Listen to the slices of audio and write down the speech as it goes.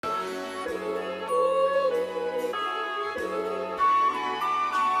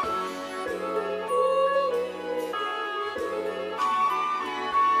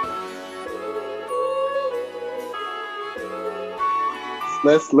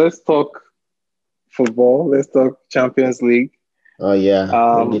let's talk football. Let's talk Champions League. Oh yeah,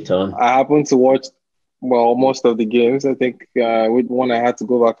 bring it on. I happened to watch most of the games. I think with one I had to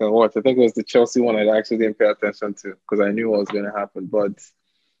go back and watch. I think it was the Chelsea one I actually didn't pay attention to because I knew what was going to happen. But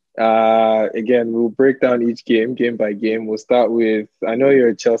again, we'll break down each game by game. We'll start with. I know you're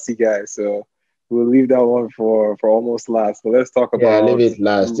a Chelsea guy, so we'll leave that one for almost last. But let's talk Yeah, leave about it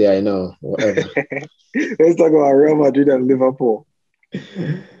last. Yeah, I know. Whatever. let's talk about Real Madrid and Liverpool.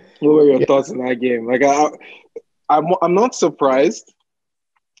 What were your Yeah, thoughts on that game? I'm not surprised,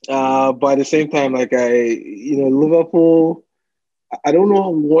 but at the same time, Liverpool. I don't know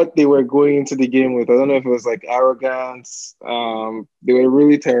what they were going into the game with. I don't know if it was like arrogance. They were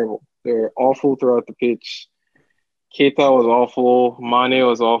really terrible. They were awful throughout the pitch. Keita was awful. Mane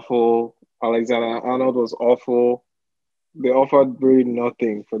was awful. Alexander Arnold was awful. They offered really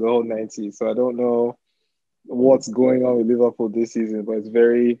nothing for the whole 90. So I don't know what's going on with Liverpool this season, but it's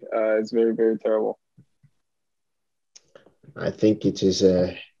very, very terrible. I think it is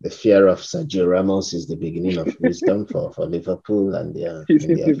the fear of Sergio Ramos is the beginning of wisdom for Liverpool and their He and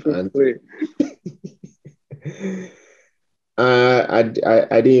didn't their even fans. play. I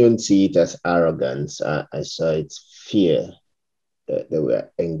didn't even see it as arrogance. I saw it fear. They were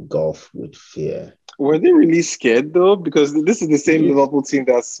engulfed with fear. Were they really scared though? Because this is the same If Liverpool team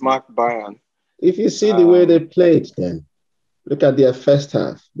that smacked Bayern. if you see the way they Um, played, then look at their first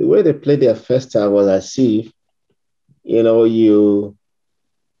half. The way they played their first half was as if you know you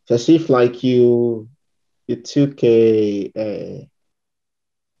as if like you took a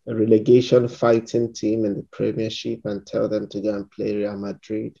relegation fighting team in the Premiership and tell them to go and play Real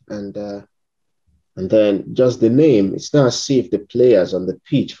Madrid and then just the name. It's not as if the players on the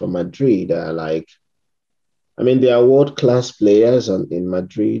pitch for Madrid are like. I mean, they are world class players in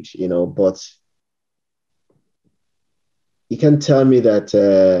Madrid, but you can tell me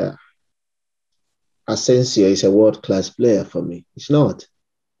that Asensio is a world class player for me. It's not.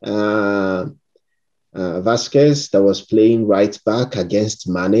 Uh, Vasquez that was playing right back against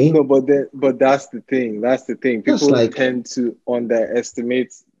Mane. no, but that's the thing. That's the thing. Just People like tend to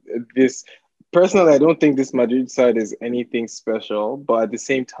underestimate this. Personally, I don't think this Madrid side is anything special, but at the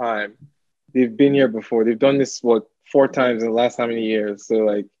same time, they've been here before. They've done this what four times in the last how many years? So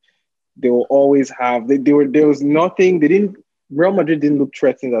like they will always have they were there was nothing they didn't Real Madrid didn't look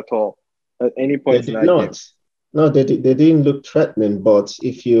threatened at all at any they point in did that game. not. No, they didn't look threatening. But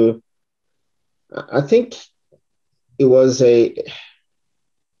if you, I think it was a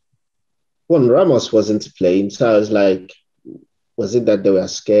when Ramos wasn't playing, so I was like, was it that they were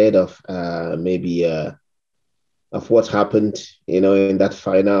scared of maybe of what happened, in that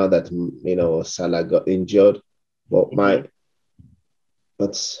final that Salah got injured. But Mm-hmm.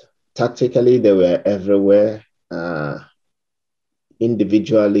 but tactically they were everywhere.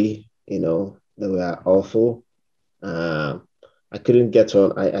 Individually, they were awful. Uh, I couldn't get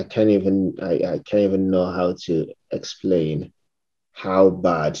on. I can't even know how to explain how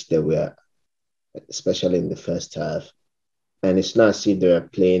bad they were, especially in the first half. And it's not as if they were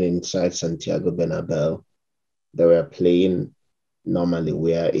playing inside Santiago Bernabeu. They were playing normally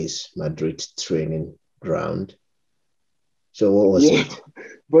where is Madrid training ground. So what was Yeah, it?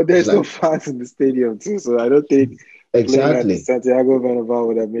 but It's there's no like fans in the stadium too, so I don't think playing at the exactly. Santiago Bernabéu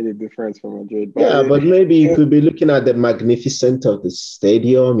would have made a difference for Madrid. But Yeah, but maybe you uh, could be looking at the magnificence of the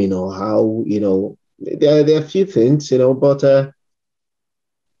stadium, how, there are a few things, but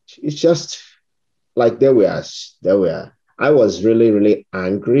it's just like there were. I was really, really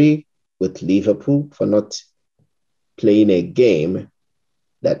angry with Liverpool for not playing a game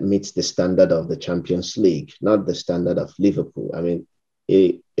that meets the standard of the Champions League, not the standard of Liverpool. I mean,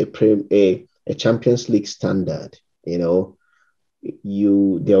 a Champions League standard. You know,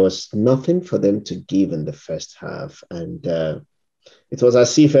 there was nothing for them to give in the first half, and it was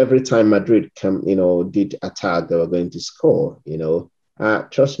as if every time Madrid did attack, they were going to score.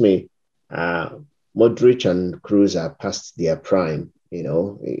 Trust me, uh, Modric and Cruz are past their prime.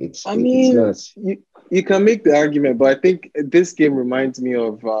 I it's mean, not. you can make the argument, but I think this game reminds me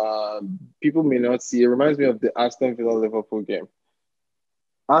of people may not see. It reminds me of the Aston Villa Liverpool game.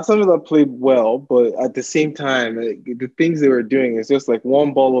 Aston Villa played well, but at the same time, the things they were doing is just like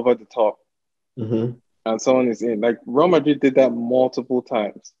one ball over the top Mm-hmm. and someone is in. Like Real Madrid did that multiple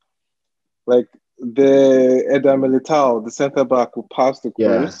times. Like the Eder Militao, the centre back, who passed to Yeah,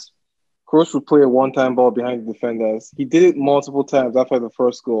 Cruz. Cruz would play a one-time ball behind the defenders. He did it multiple times after the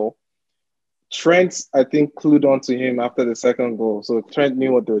first goal. Trent, I think, clued onto him after the second goal. So Trent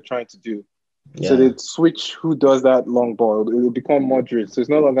knew what they were trying to do. So yeah. they'd switch who does that long ball. It would become Modric. So it's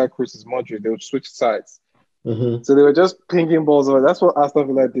no longer Cruz, it's Modric. They would switch sides. Mm-hmm. So they were just pinging balls over. That's what Aston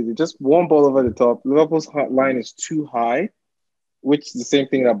Villa did. They just one ball over the top. Liverpool's line is too high, which is the same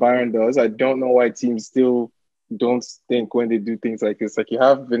thing that Bayern does. I don't know why teams still don't think when they do things like this. Like you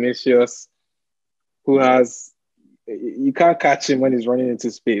have Vinicius, who has you can't catch him when he's running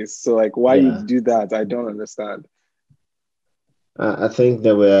into space. So like why you Yeah. do that, I don't understand. I think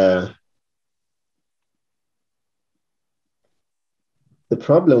there were the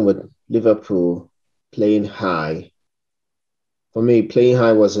problem with Liverpool playing high. For me, playing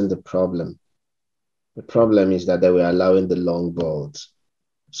high wasn't the problem. The problem is that they were allowing the long balls.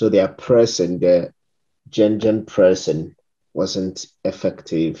 So their pressing, their gen pressing wasn't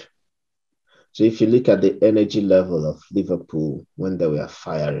effective. So if you look at the energy level of Liverpool when they were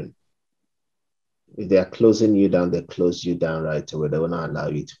firing, if they are closing you down, they close you down right away. They will not allow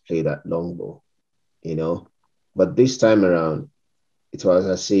you to play that long ball, you know. But this time around, it was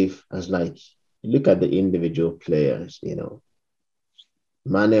as if, as like, look at the individual players, you know.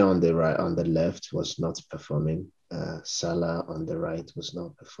 Mane on the right, on the left was not performing. Salah on the right was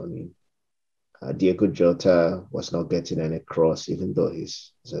not performing. Diego Jota was not getting any cross, even though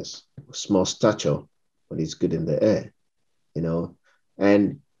he's a small stature, but he's good in the air, you know.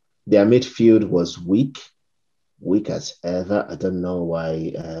 And their midfield was weak as ever. I don't know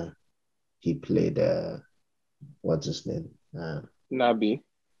why he played, what's his name? Naby,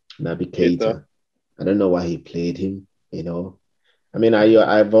 Naby Keita. Keita. I don't know why he played him, you know. I mean,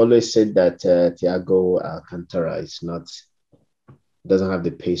 I've always said that Thiago Alcantara is not doesn't have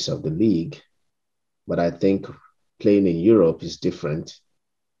the pace of the league, but I think playing in Europe is different,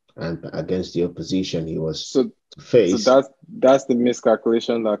 and against the opposition he was So to so face, that's the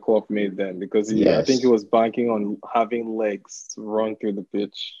miscalculation that Klopp made then because I think he yes, was banking on having legs to run through the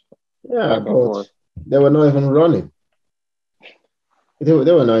pitch yeah, back and but forth. they were not even running. They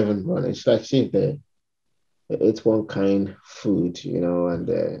were not even running. It's like see, they it's one kind food, you know,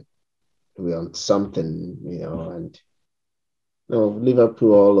 and we want something, you know, and no,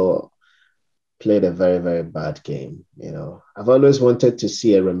 Liverpool played a very, very bad game. You know, I've always wanted to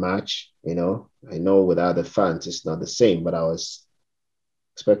see a rematch. You know, I know without the fans, it's not the same, but I was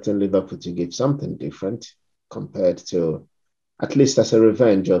expecting Liverpool to give something different compared to at least as a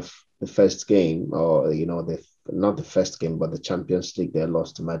revenge of the first game, or you know, the not the first game, but the Champions League they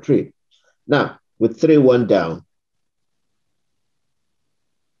lost to Madrid. Now, with 3-1 down,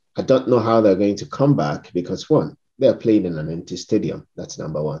 I don't know how they're going to come back because one, they're playing in an empty stadium. That's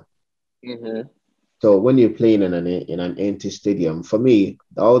number one. Mm-hmm. So when you're playing in an empty stadium, for me,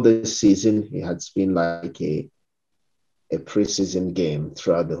 all this season it has been like a preseason game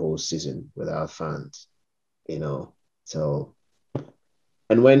throughout the whole season without fans, you know. So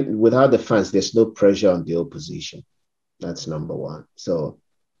and when without the fans, there's no pressure on the opposition. That's number one. So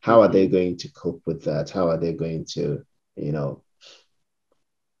how are they Mm-hmm. going to cope with that? How are they going to, you know,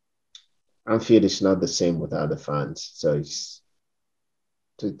 Anfield is not the same without the fans. So it's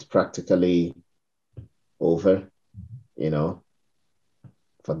practically over, you know,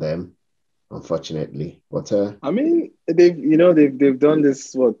 for them, unfortunately. But I mean, they've done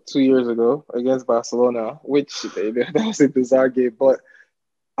this 2 years ago against Barcelona, which that was a bizarre game. But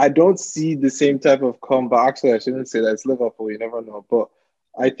I don't see the same type of comeback. Actually, I shouldn't say that. It's Liverpool. You never know. But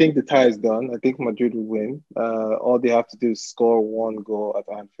I think the tie is done. I think Madrid will win. All they have to do is score one goal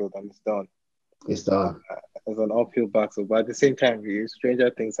at Anfield, and it's done. it's Uh, done. as an uphill battle. But at the same time, stranger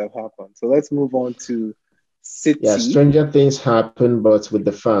things have happened. So let's move on to Yeah, City. stranger things happen, but with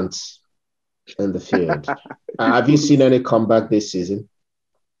the fans in the field. Have you seen any comeback this season?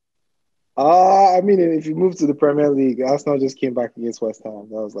 I mean, if you move to the Premier League, Arsenal just came back against West Ham.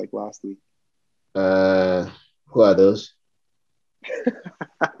 That was like last week. Uh, who are those?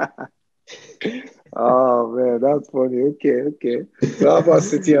 Oh man, that's funny. Okay, okay. So how about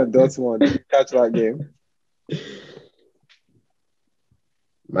City and Dortmund? Did you catch that game?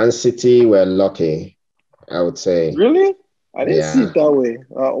 Man City were lucky, I would say. Really? I didn't see Yeah, it that way.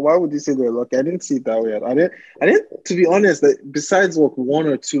 Why would you say they're lucky? I didn't see it that way. I didn't. I didn't. To be honest, like, besides like one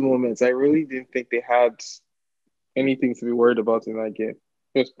or two moments, I really didn't think they had anything to be worried about in that game.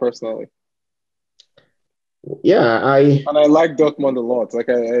 Just personally, yeah. I and I like Dortmund a lot. Like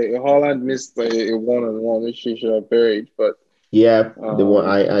Holland missed a one-on-one, which he should have buried. But yeah. The one um,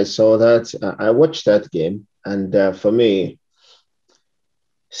 I saw that I watched that game, and for me,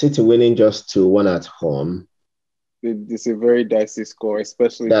 City winning just 2-1 at home. it's a very dicey score,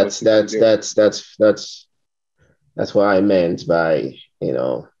 especially for That's City. that's that's that's that's that's what I meant by you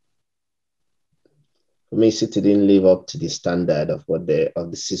know for me, City didn't live up to the standard of what they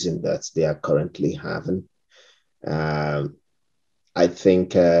of the season that they are currently having. Um, I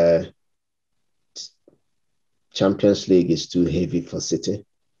think Champions League is too heavy for City.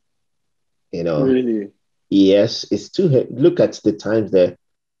 You know, Really. yes, it's too heavy. Look at the times there.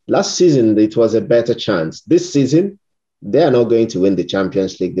 Last season, it was a better chance. This season, they are not going to win the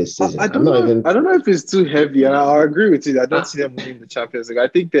Champions League this season. I I'm don't not know. even. I don't know if it's too heavy, and I agree with you. I don't Ah, see them winning the Champions League. I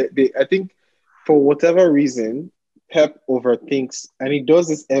think that I think for whatever reason, Pep overthinks, and he does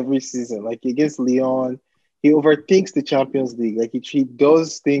this every season. Like against Lyon, he overthinks the Champions League. Like he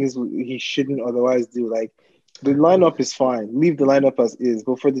does things he shouldn't otherwise do. Like the lineup is fine, leave the lineup as is.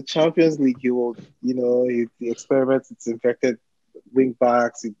 But for the Champions League, he will, he experiments. It's infected wing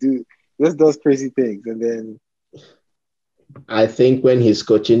backs. He just does crazy things, and then I think when he's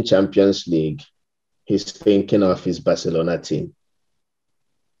coaching Champions League, he's thinking of his Barcelona team.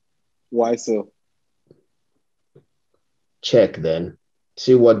 why so? Check then.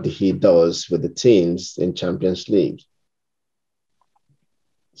 See what he does with the teams in Champions League.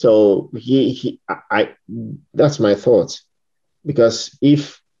 So that's my thought. Because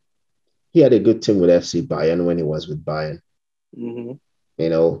if he had a good team with FC Bayern when he was with Bayern, Mm-hmm. you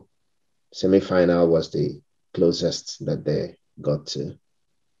know, semi-final was the closest that they got to.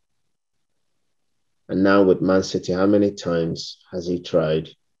 And now with Man City, how many times has he tried?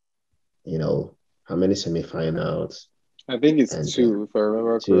 How many semi-finals? I think it's And two, if I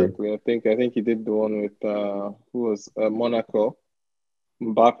remember two. correctly. I think he did the one with who was Monaco,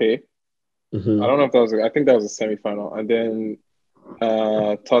 Mbappe. I Mm-hmm. don't know if that was. I think that was a semi-final, and then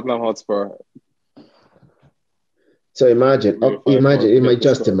Tottenham Hotspur. So imagine, If I you forget might the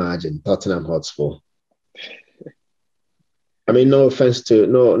just score. imagine Tottenham Hotspur. I mean, no offense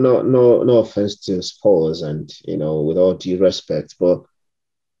to Spurs, and with all due respect, but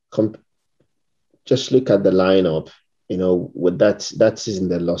com- just look at the lineup. With that season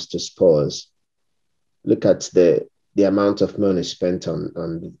they lost to Spurs. Look at the amount of money spent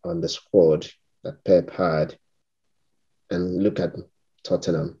on the squad that Pep had, and look at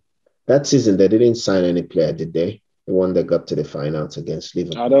Tottenham. That season they didn't sign any player, did they? The one that got to the finals against I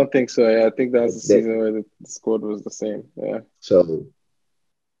Liverpool. don't think so. Yeah, I think that was the They, season where the squad was the same. Yeah. so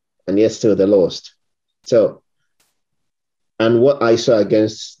and yet still they lost. So and what I saw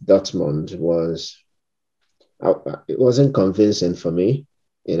against Dortmund it wasn't convincing for me.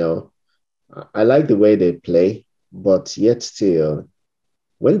 You know, I like the way they play, but yet still,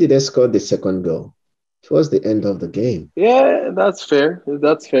 when did they score the second goal? Towards the end of the game. Yeah, that's fair.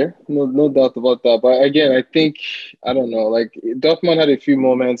 That's fair. No doubt about that. But again, I think I don't know. Like Dortmund had a few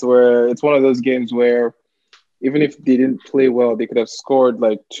moments where it's one of those games where even if they didn't play well, they could have scored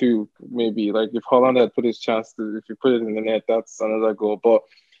like two, maybe. Like if Holland had put his chance to, if you put it in the net, that's another goal. But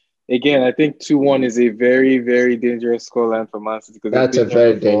again, I think 2-1 is a very, very dangerous scoreline for Man City because they've That's a been here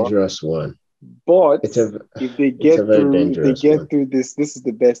very before. dangerous one. But It's a it's a very if they dangerous get one. through this is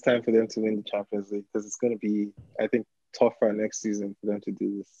the best time for them to win the Champions League because it's going to be, I think, tougher next season for them to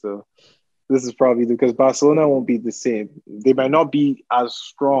do this. So this is probably because Barcelona won't be the same. They might not be as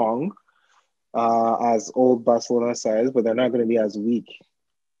strong as old Barcelona sides, but they're not going to be as weak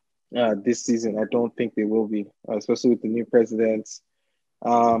this season. I don't think they will be, especially with the new president.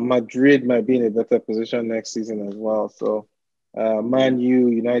 Madrid might be in a better position next season as well. So, Man U,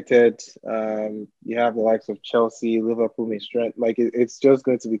 United, you have the likes of Chelsea, Liverpool may strength. Like it's just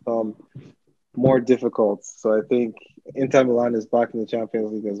going to become more difficult. So I think Inter Milan is back in the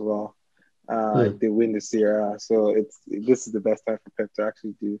Champions League as well. If Hmm. they win the Serie A, so this is the best time for Pep to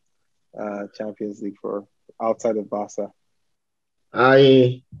actually do Champions League for outside of Barca.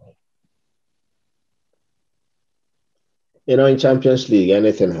 I in Champions League,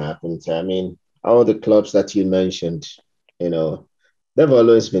 anything happens. I mean, all the clubs that you mentioned, you know, they've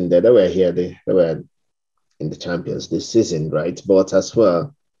always been there. They were here. They were in the Champions this season, right? But as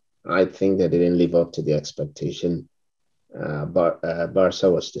well, I think they didn't live up to the expectation. Barca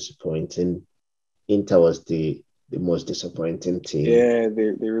was disappointing. Inter was the most disappointing team Yeah,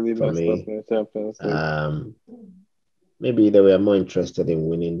 they really for messed up me. in the Champions League. Um, Maybe they were more interested in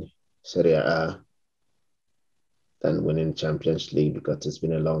winning Serie A than winning Champions League because it's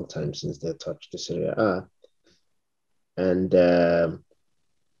been a long time since they touched the Serie A. And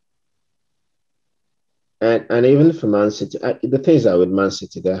and even for Man City, the things that with Man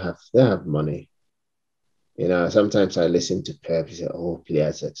City, they have money. Sometimes I listen to Pep. He say, "Oh,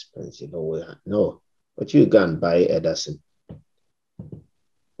 players are expensive." Oh, no, but you go and buy Ederson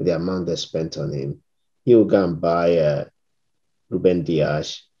with the amount they spent on him. You go and buy Ruben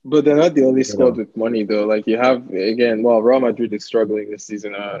Dias. But they're not the only You squad know, with money though. Like you have again, well, Real Madrid is struggling this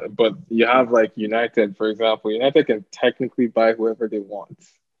season, but you have like United, for example. United can technically buy whoever they want,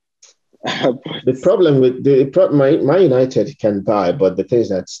 but the problem with my United can buy, but the things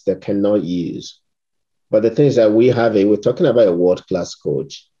that they cannot use. But the thing is that we're talking about a world-class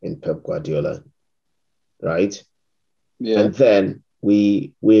coach in Pep Guardiola, right? Yeah. And then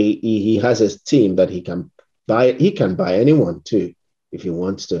he has a team that he can buy. He can buy anyone too if he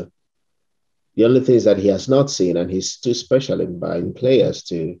wants to. The only thing is that he has not seen, and he's too special in buying players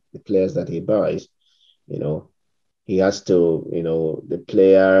to the players that he buys. You know, he has to. The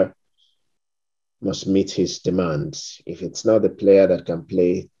player must meet his demands. If it's not the player that can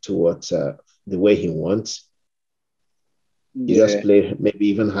play towards the way he wants, you just Yeah. play maybe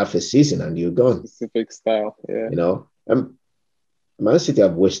even half a season and you're gone. Specific style. Yeah. And Man City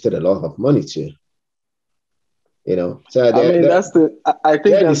have wasted a lot of money too. So I mean, I think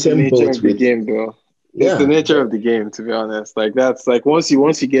they're the that's the same nature boat of the with game, though. It's the yeah, nature of the game, to be honest. Like that's like once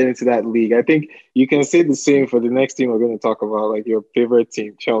you get into that league, I think you can say the same for the next team we're going to talk about, like your favorite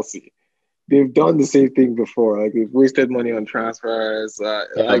team, Chelsea. They've done the same thing before. Like they've wasted money on transfers. yeah,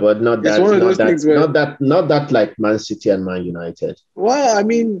 Like but not it's that, one of not those that, things where, not that like Man City and Man United. well, I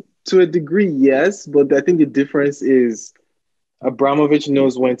mean, to a degree, yes, but I think the difference is Abramovich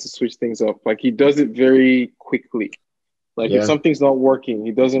knows when to switch things up. Like he does it very quickly. Like if Yeah, something's not working,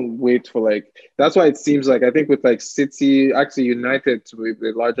 he doesn't wait for like. That's why it seems like I think with like City, actually United to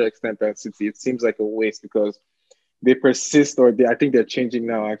a larger extent than City, it seems like a waste because they persist, or I think they're changing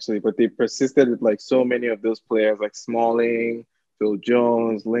now actually, but they persisted with like so many of those players like Smalling, Phil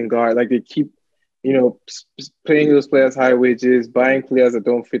Jones, Lingard. Like they keep, paying those players high wages, buying players that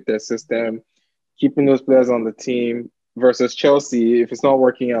don't fit their system, keeping those players on the team. Versus Chelsea, if it's not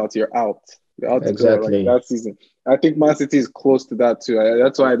working out, you're out. You're out to go like exactly. that season. I think Man City is close to that too.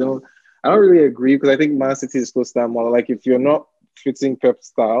 That's why I don't really agree because I think Man City is close to that model. Like if you're not fitting Pep's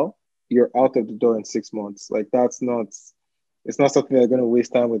style, you're out of the door in 6 months. Like it's not something they're going to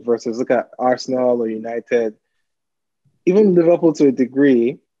waste time with. Versus look at Arsenal or United, even Liverpool to a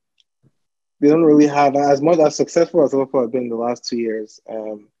degree. They don't really have as much as successful as Liverpool have been in the last 2 years.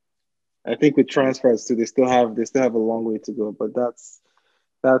 I think with transfers too, they still have a long way to go. But that's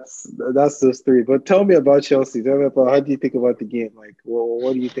those three. But tell me about Chelsea. Tell me about how do you think about the game? Like, well,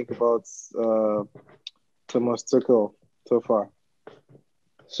 what do you think about Thomas Tuchel so far?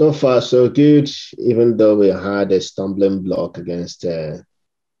 So far, so good. Even though we had a stumbling block against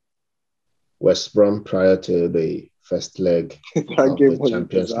West Brom prior to the first leg That of game the was a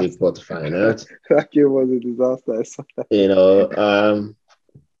Champions League disaster. quarterfinals. That game was a disaster. You know,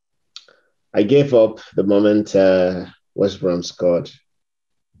 I gave up the moment West Brom scored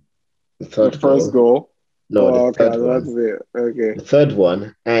the The third first goal. goal. No, the Oh, okay, third that's one. it. Okay. The third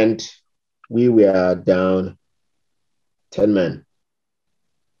one, and we were down 10 men.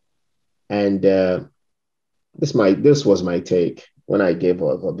 And this was my take when I gave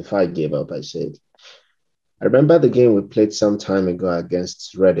up, or before I gave up, I said, I remember the game we played some time ago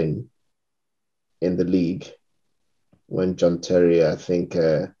against Reading in the league when John Terry, I think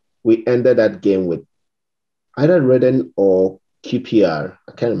we ended that game with either Reading or QPR.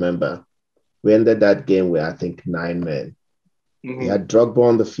 I can't remember. We ended that game with, I think, 9 men. He Mm-hmm. had Drogba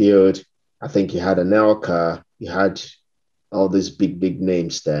on the field. I think he had Anelka. He had all these big, big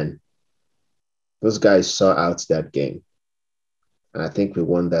names then. Those guys saw out that game. And I think we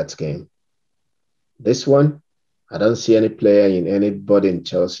won that game. This one, I don't see any player in anybody in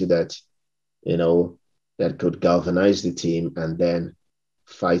Chelsea that, you know, that could galvanize the team and then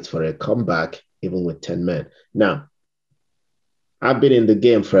fight for a comeback, even with 10 men. Now, I've been in the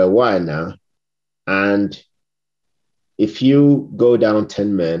game for a while now, and if you go down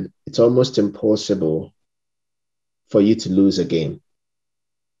 10 men, it's almost impossible for you to lose a game.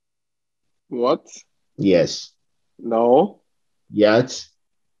 What? Yes. No. Yet,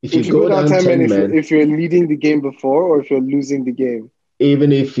 if you If you go go down down 10 men, 10 if you're, men, if you're leading the game before or if you're losing the game.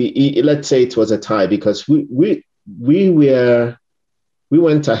 even if let's say it was a tie, because we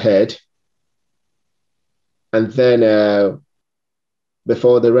went ahead and then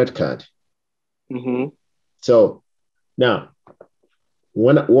before the red card. Mm-hmm. So now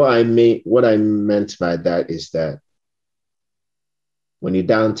what I meant by that is that when you're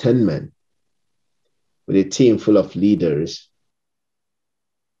down 10 men with a team full of leaders,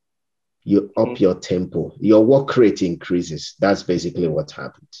 you up Mm-hmm. your tempo, your work rate increases. That's basically what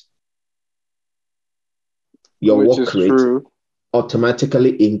happens. Your Which work is rate true.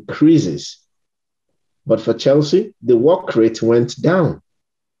 automatically increases. But for Chelsea, the work rate went down.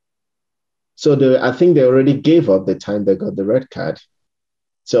 So I think they already gave up the time they got the red card.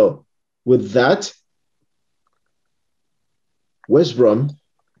 So with that, West Brom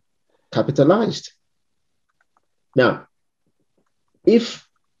capitalized. Now, if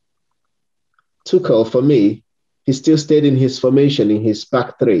Tuchel, for me, he still stayed in his formation in his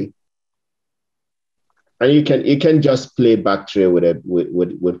back three, And you can just play back three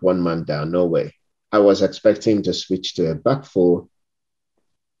with one man down. No way. I was expecting him to switch to a back four,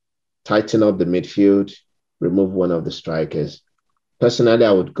 tighten up the midfield, remove one of the strikers. Personally,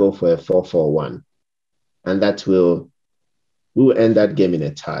 I would go for a 4-4-1, and that will end that game in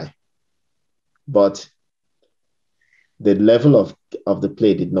a tie. But the level of the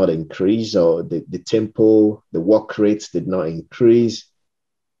play did not increase, or the tempo, the work rates did not increase.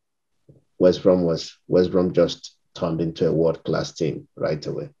 West Brom just turned into a world-class team right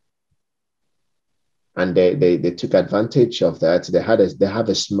away. And they took advantage of that. They have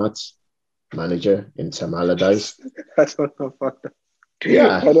a smart manager in Sam Allardyce. I don't know about that.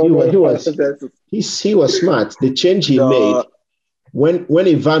 Yeah, he was smart. The change he made when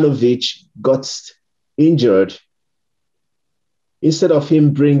Ivanovic got injured, instead of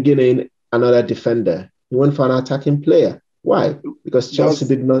him bringing in another defender, he went for an attacking player. Why? Because Chelsea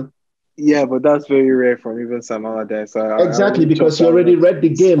did not. Yeah, but that's very rare from even Sam Allardyce. Exactly, because he already read the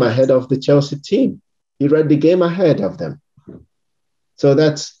game ahead of the Chelsea team. He read the game ahead of them. So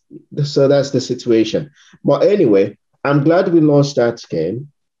that's the situation. But anyway, I'm glad we lost that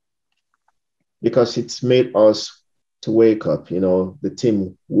game because it's made us to wake up. The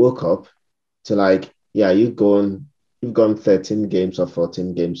team woke up to like, yeah, you've gone 13 games or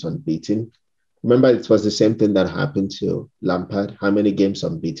 14 games unbeaten. Remember, it was the same thing that happened to Lampard. How many games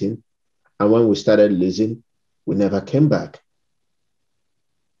unbeaten? And when we started losing, we never came back.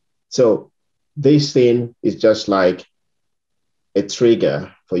 So this thing is just like a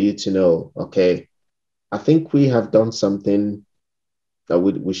trigger for you to know, okay, I think we have done something that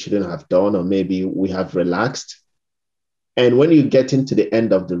we shouldn't have done, or maybe we have relaxed. And when you get into the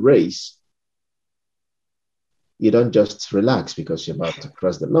end of the race, you don't just relax because you're about to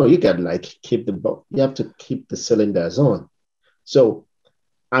cross the. No, you got to you have to keep the cylinders on. So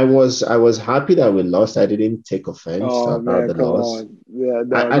I was happy that we lost. I didn't take offense about the loss. Yeah,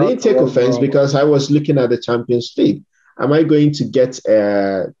 no, I didn't take offense because I was looking at the Champions League. Am I going to get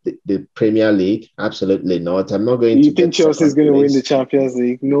the Premier League? Absolutely not. I'm not going to. You think Chelsea is going to win the Champions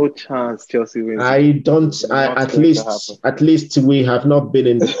League? No chance. Chelsea wins. I don't. At least we have not been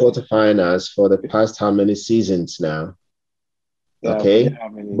in the quarterfinals for the past how many seasons now? Yeah, okay,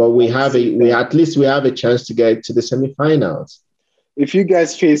 but we have at least we have a chance to get to the semifinals. If you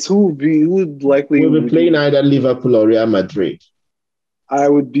guys face who would likely we'll be playing either Liverpool or Real Madrid. I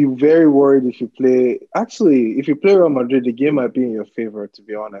would be very worried if you play. Actually, if you play Real Madrid, the game might be in your favor, to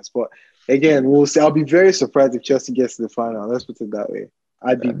be honest. But again, we'll see. I'll be very surprised if Chelsea gets to the final. Let's put it that way.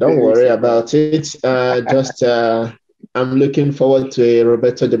 Don't worry about it. I'm looking forward to a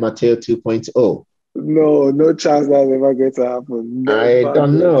Roberto Di Matteo 2.0. No chance that's ever going to happen. I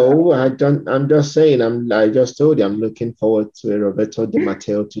don't know. I'm just saying. I just told you I'm looking forward to a Roberto Di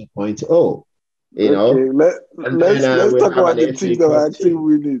Matteo 2.0. Okay, let's talk about the teams that will actually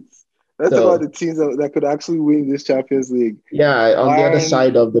win it. Let's talk about the teams that could actually win this Champions League. Yeah, on the other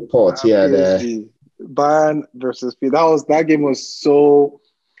side of the pot. Yeah, Bayern versus PSG. That game was so.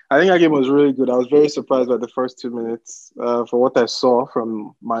 I think that game was really good. I was very surprised by the first 2 minutes for what I saw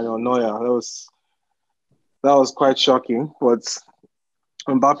from Manuel Neuer. That was quite shocking. But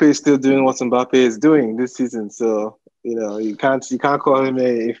Mbappe is still doing what Mbappe is doing this season. So you can't call him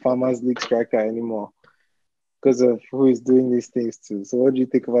a Farmers League striker anymore because of who he's doing these things to. So what do you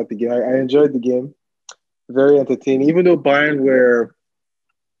think about the game? I enjoyed the game. Very entertaining. Even though Bayern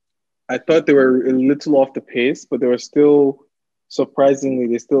I thought they were a little off the pace, but they were still, surprisingly,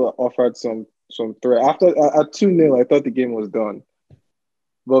 they still offered some threat. After at 2-0, I thought the game was done.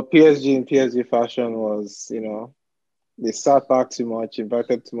 But PSG in PSG fashion was, they sat back too much,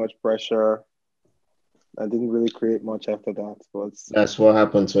 invited too much pressure. I didn't really create much after that. But that's what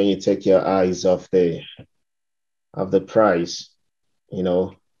happens when you take your eyes off the prize.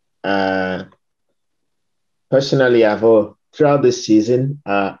 Personally, throughout this season,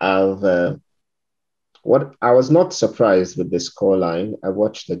 I was not surprised with the scoreline. I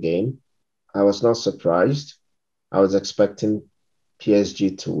watched the game. I was not surprised. I was expecting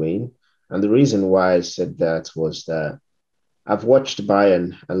PSG to win. And the reason why I said that was that I've watched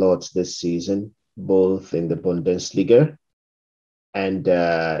Bayern a lot this season, both in the Bundesliga and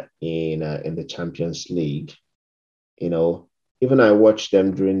in the Champions League. Even I watched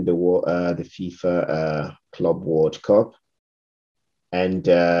them during the FIFA Club World Cup, and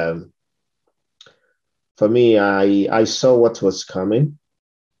for me, I saw what was coming,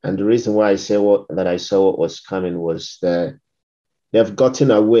 and the reason why I say that I saw what was coming was that they've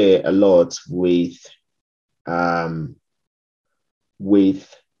gotten away a lot with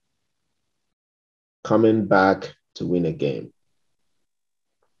coming back to win a game.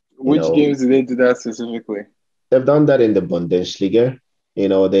 You Which know, games did they do that specifically? they've done that in the Bundesliga.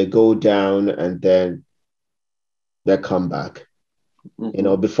 They go down and then they come back.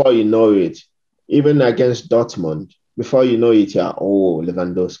 Mm-hmm. Before you know it, even against Dortmund, before you know it,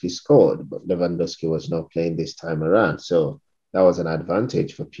 Lewandowski scored, but Lewandowski was not playing this time around. So that was an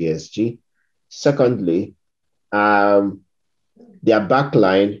advantage for PSG. Secondly, their back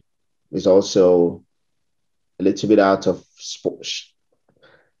line is also a little bit out of sports.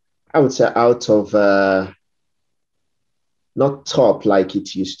 I would say out of not top like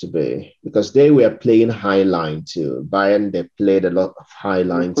it used to be because they were playing high line too. Bayern, they played a lot of high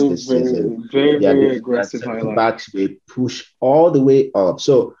They lines played this season. very, very, very Their aggressive center highline. backs, they push all the way up.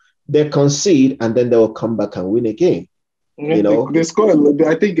 So they concede and then they will come back and win again. Yeah, they score a little bit.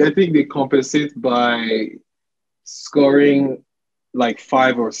 I think they compensate by scoring like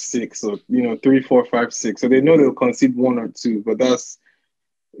five or six, or 3, 4, 5, 6. So they know they'll concede one or two, but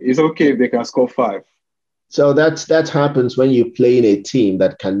it's okay if they can score five. So that happens when you play in a team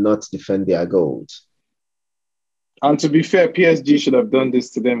that cannot defend their goals. And to be fair, PSG should have done this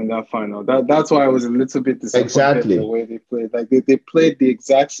to them in that final. That's why I was a little bit disappointed in the Exactly. way they played. Like they played the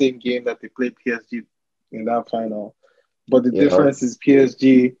exact same game that they played PSG in that final. But the You know, difference is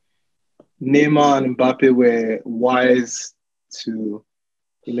PSG, Neymar and Mbappe were wise to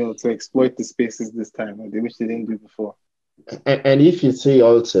to exploit the spaces this time, which they didn't do before. and if you see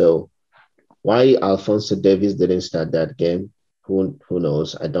also why Alfonso Davies didn't start that game, who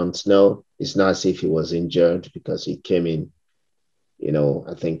knows? I don't know. It's not as if he was injured because he came in,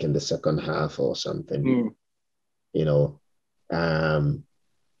 I think in the second half or something. Hmm. You know, um,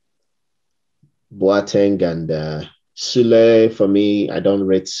 Boateng and Sule. For me, I don't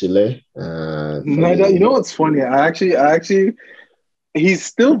rate Sule. For Neither, you me, know what's funny? I actually, he's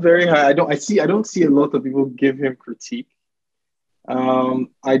still very high. I don't see a lot of people give him critique.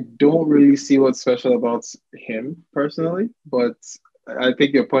 I don't really see what's special about him personally, but I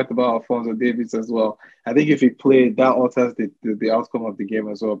think your point about Alfonso Davies as well. I think if he played, that alters the outcome of the game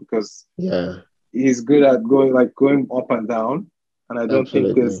as well because yeah, he's good at going up and down, and I don't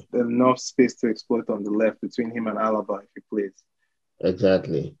think there's absolutely, enough space to exploit on the left between him and Alaba if he plays.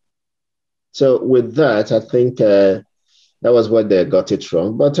 exactly. So with that, I think that was what they got it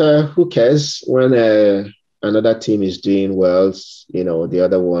wrong. But who cares when another team is doing well? The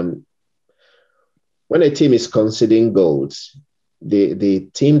other one, when a team is conceding goals, the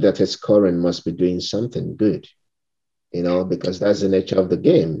team that is scoring must be doing something good. Because that's the nature of the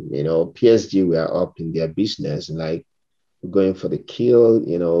game. PSG were up in their business, like going for the kill.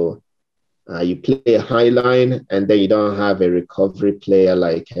 You play a high line, and then you don't have a recovery player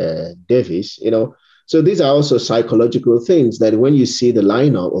like Davis. So these are also psychological things that when you see the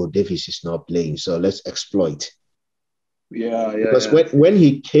lineup, oh, Davis is not playing, so let's exploit. Yeah, yeah, Because yeah. when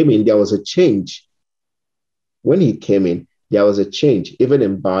he came in, there was a change. When he came in, there was a change, even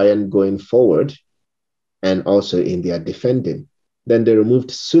in Bayern going forward and also in their defending. Then they removed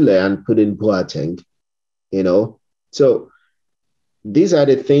Sule and put in Boateng. So these are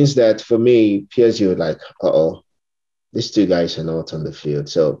the things that for me, PSG were like, uh-oh, these two guys are not on the field.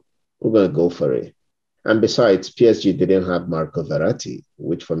 So we're going to go for it. And besides, PSG didn't have Marco Verratti,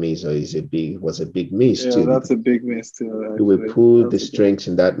 which for me was a big miss Yeah, too, that's because a big miss too, you will actually. pull the That's a big strengths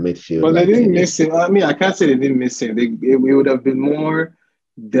in that midfield But they like didn't any. miss him. I mean, I can't say they didn't miss him. It would have been more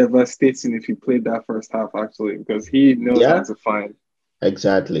devastating if he played that first half, actually, because he knows how Yeah, to find.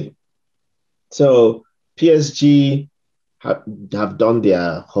 exactly. So PSG have done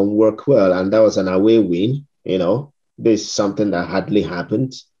their homework well, and that was an away win. This is something that hardly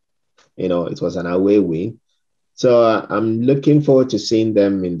happened. It was an away win. So I'm looking forward to seeing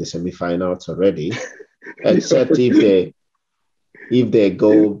them in the semifinals already, except if they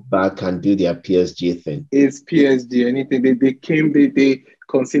go back and do their PSG thing. It's PSG. Anything they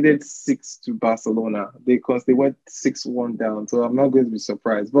conceded six to Barcelona. They went 6-1 down. So I'm not going to be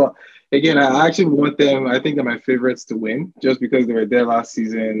surprised. But again, I actually want them. I think they're my favorites to win, just because they were there last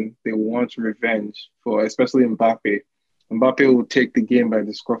season. They want revenge for especially Mbappe. Mbappe will take the game by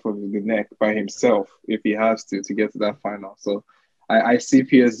the scruff of the neck by himself if he has to get to that final. So I see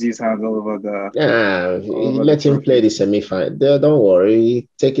PSG's hands Yeah, all over the let him play trophy. the semifinal. Don't worry.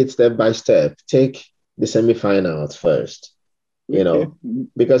 Take it step by step. Take the semifinals first, Okay.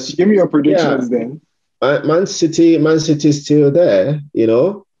 because Give me your yeah, predictions then. Man City is still there,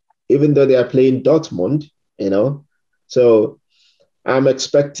 even though they are playing Dortmund, you know. So I'm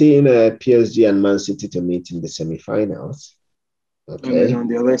expecting PSG and Man City to meet in the semifinals. And then Okay. on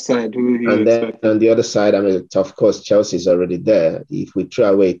the other side, who are you And then on expecting? the other side, I mean, of course, Chelsea is already there. If we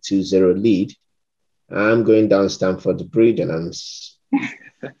throw away 2-0 lead, I'm going down Stamford Bridge and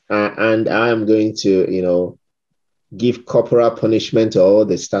and I am going to, give corporal punishment to all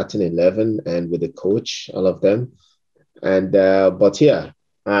the starting 11 and with the coach, all of them. And but yeah,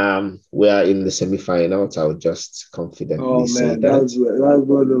 we are in the semifinals. I would just confidently Oh say man, that. that's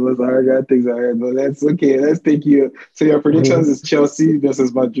one of the most arrogant things I heard. But that's okay. Let's take you. So your predictions is Chelsea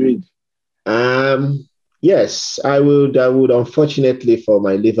versus Madrid. Um, yes, I would unfortunately for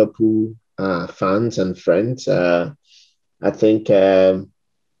my Liverpool fans and friends, I think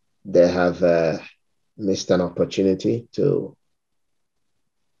they have missed an opportunity to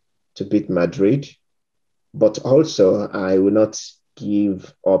beat Madrid. But also, I will not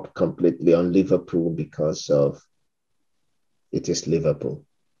give up completely on Liverpool because of it is Liverpool.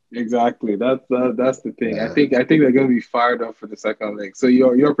 Exactly. That's the thing. Yeah. I think they're going to be fired up for the second leg. So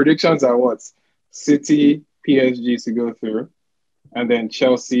your predictions are what? City, PSG to go through, and then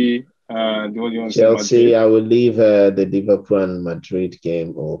Chelsea. What do you want to say? Chelsea, Madrid. I will leave the Liverpool and Madrid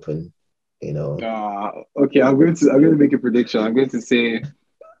game open, you know. Okay. I'm going to make a prediction. I'm going to say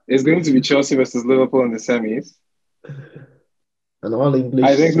it's going to be Chelsea versus Liverpool in the semis. An all I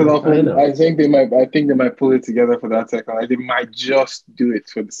English think Liverpool. semi-final. I think they might pull it together for that second. Like they might just do it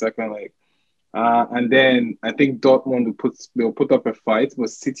for the second leg. And then I think Dortmund they'll put up a fight, but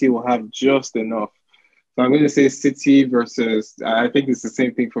City will have just enough. So I'm going to say City versus. I think it's the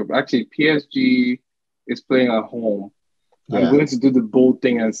same thing for actually PSG is playing at home. I'm Yeah. going to do the bold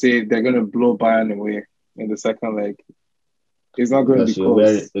thing and say they're going to blow Bayern away in the second leg. It's not going to be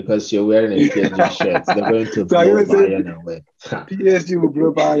close. Because you're wearing a PSG shirt. They're going to So I'm blow going to say Bayern away. PSG will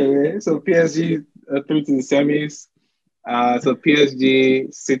blow Bayern away. So PSG through to the semis. So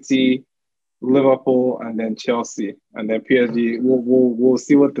PSG, City, Liverpool, and then Chelsea, and then PSG. We'll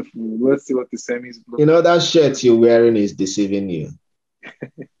see what the let's see what the semis look You know like. that shirt you're wearing is deceiving you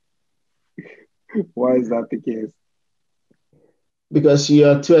Why is that the case? because you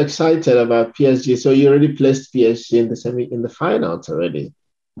are too excited about PSG. So you already placed PSG in the finals already,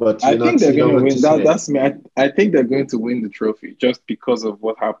 but I think they're you going don't to want to win. say it. That's me. I think they're going to win the trophy just because of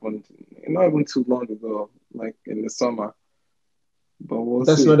what happened not even too long ago, like in the summer. But we'll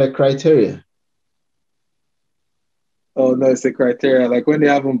That's see. not a criteria. Oh no, it's a criteria. Like when they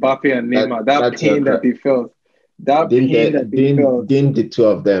have Mbappe and That Neymar, that that's your pain that they felt, that pain that they felt. didn't the two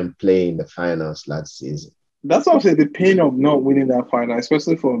of them play in the finals last season? That's what I'm saying. The pain of not winning that final,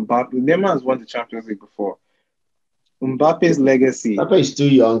 especially for Mbappe. Neymar has won the Champions League before. Mbappe's legacy. Papa is too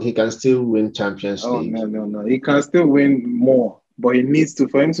young. He can still win Champions Oh League. no, no, no. He can still win more, but he needs to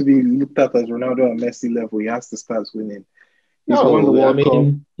for him to be looked at as Ronaldo and Messi level. He has to start winning. He's won the No, I World Cup.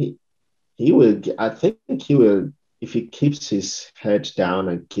 mean he will. I think he will if he keeps his head down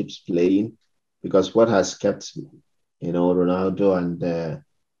and keeps playing, because what has kept Ronaldo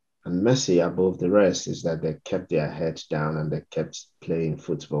and Messi above the rest is that they kept their head down and they kept playing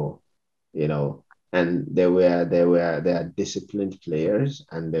football, you know, and they are disciplined players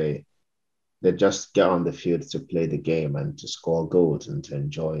and they just get on the field to play the game and to score goals and to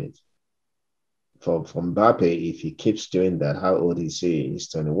enjoy it. For Mbappe, if he keeps doing that, how old is he? He's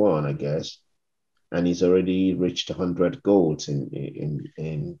 21, I guess, and he's already reached 100 goals in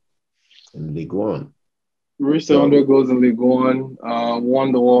League One. Reached So 100 goals in League One.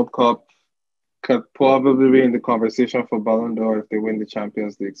 Won the World Cup. Could probably be in the conversation for Ballon d'Or if they win the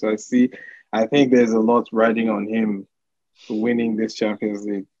Champions League. So I think there's a lot riding on him winning this Champions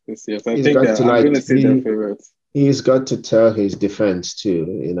League this year. So I he's think got that to I'm going like to say they're favorites. he's got to tell his defense too.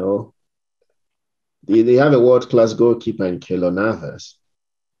 They have a world class goalkeeper in Keylor Navas,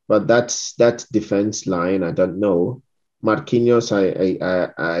 but that defense line. I don't know. Marquinhos,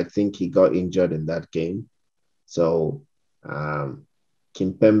 I think he got injured in that game. So um,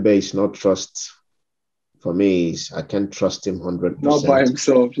 Kimpembe is not trust for me. I can't trust him Not by 100%.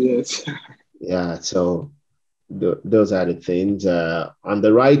 himself, yes. Yeah, so those are the things. On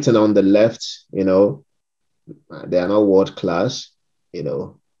the right and on the left, they are not world class. You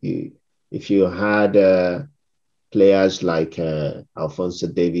know, you, if you had players like Alfonso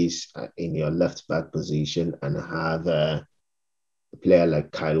Davies in your left back position and have a player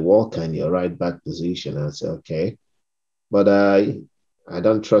like Kyle Walker in your right back position, I'd say okay. But I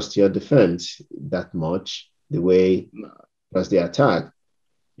don't trust your defense that much the way No, as the attack,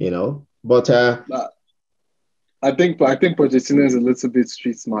 But no. I think Pochettino is a little bit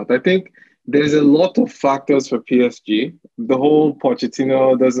street smart. I think there's a lot of factors for PSG. The whole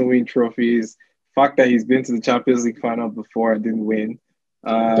Pochettino doesn't win trophies, fact that he's been to the Champions League final before and didn't win.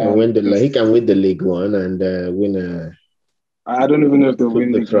 he can win the League One and win a I don't even know if they'll Coupe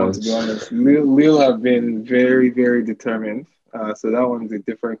win de League One, to be France. honest. Lille have been very, very determined. So that one's a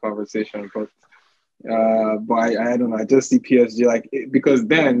different conversation. But But I don't know. I just see PSG because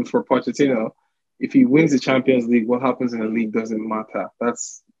then for Pochettino, if he wins the Champions League, what happens in the league doesn't matter.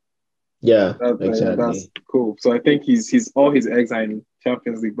 Yeah, That's exactly. cool. So I think he's all his eggs are in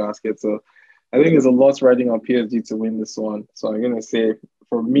Champions League basket. So I think there's a lot riding on PSG to win this one. So I'm gonna say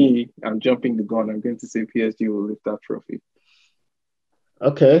for me, I'm jumping the gun. I'm going to say PSG will lift that trophy.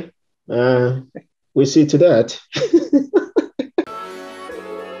 Okay. Uh, we see to that.